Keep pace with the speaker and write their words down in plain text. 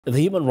The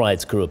human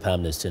rights group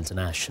Amnesty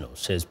International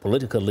says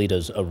political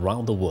leaders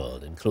around the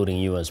world, including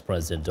U.S.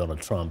 President Donald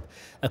Trump,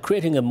 are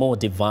creating a more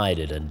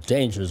divided and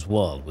dangerous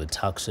world with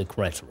toxic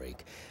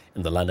rhetoric.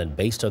 In the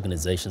London-based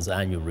organization's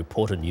annual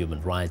report on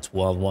human rights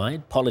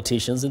worldwide,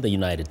 politicians in the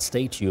United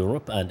States,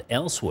 Europe, and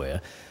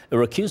elsewhere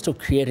are accused of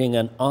creating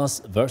an us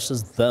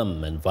versus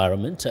them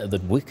environment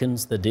that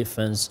weakens the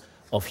defense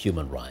of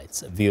human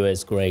rights.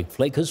 VOA's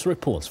Flakus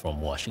reports from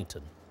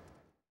Washington.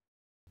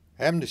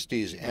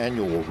 Amnesty's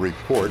annual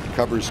report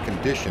covers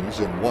conditions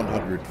in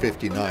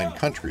 159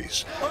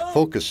 countries,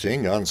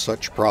 focusing on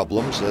such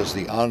problems as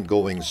the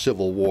ongoing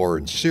civil war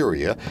in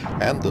Syria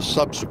and the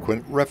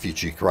subsequent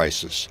refugee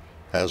crisis,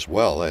 as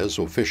well as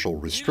official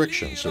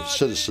restrictions of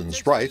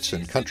citizens' rights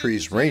in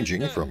countries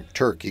ranging from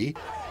Turkey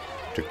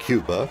to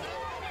Cuba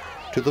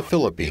to the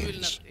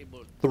Philippines.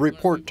 The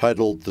report,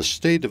 titled "The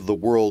State of the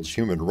World's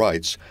Human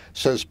Rights,"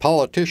 says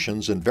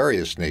politicians in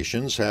various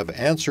nations have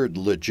answered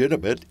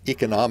legitimate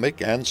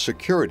economic and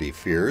security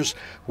fears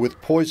with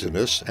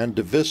poisonous and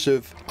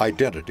divisive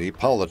identity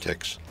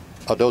politics.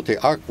 Adote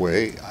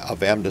Akwe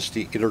of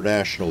Amnesty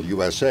International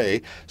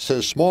USA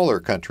says smaller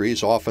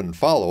countries often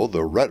follow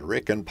the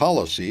rhetoric and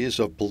policies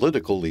of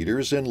political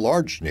leaders in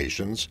large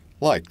nations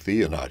like the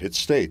United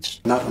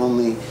States. Not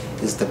only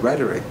is the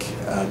rhetoric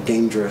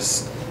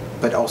dangerous,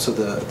 but also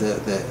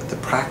the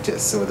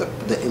practice or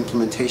the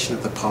implementation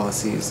of the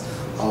policies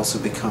also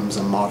becomes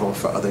a model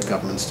for other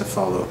governments to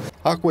follow.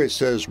 Akwe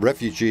says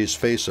refugees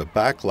face a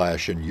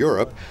backlash in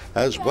Europe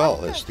as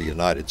well as the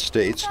United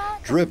States,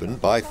 driven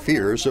by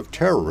fears of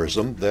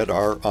terrorism that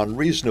are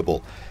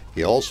unreasonable.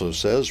 He also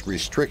says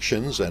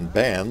restrictions and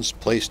bans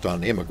placed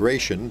on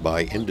immigration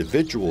by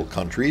individual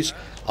countries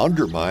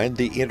undermine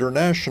the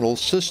international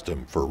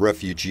system for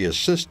refugee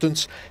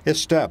assistance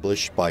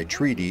established by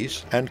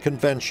treaties and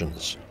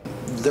conventions.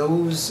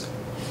 Those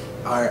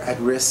are at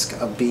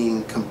risk of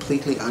being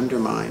completely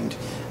undermined,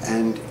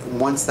 and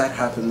once that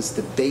happens,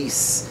 the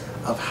base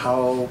of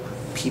how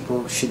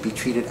people should be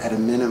treated at a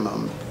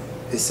minimum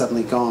is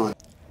suddenly gone.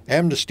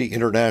 Amnesty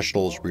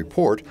International's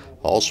report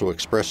also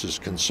expresses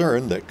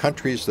concern that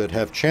countries that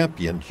have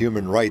championed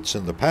human rights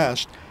in the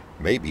past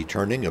may be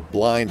turning a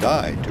blind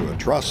eye to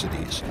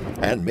atrocities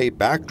and may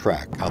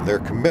backtrack on their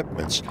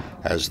commitments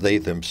as they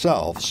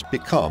themselves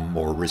become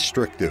more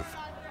restrictive.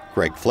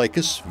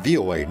 Flakus,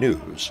 VOA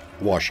News,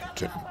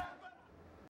 Washington.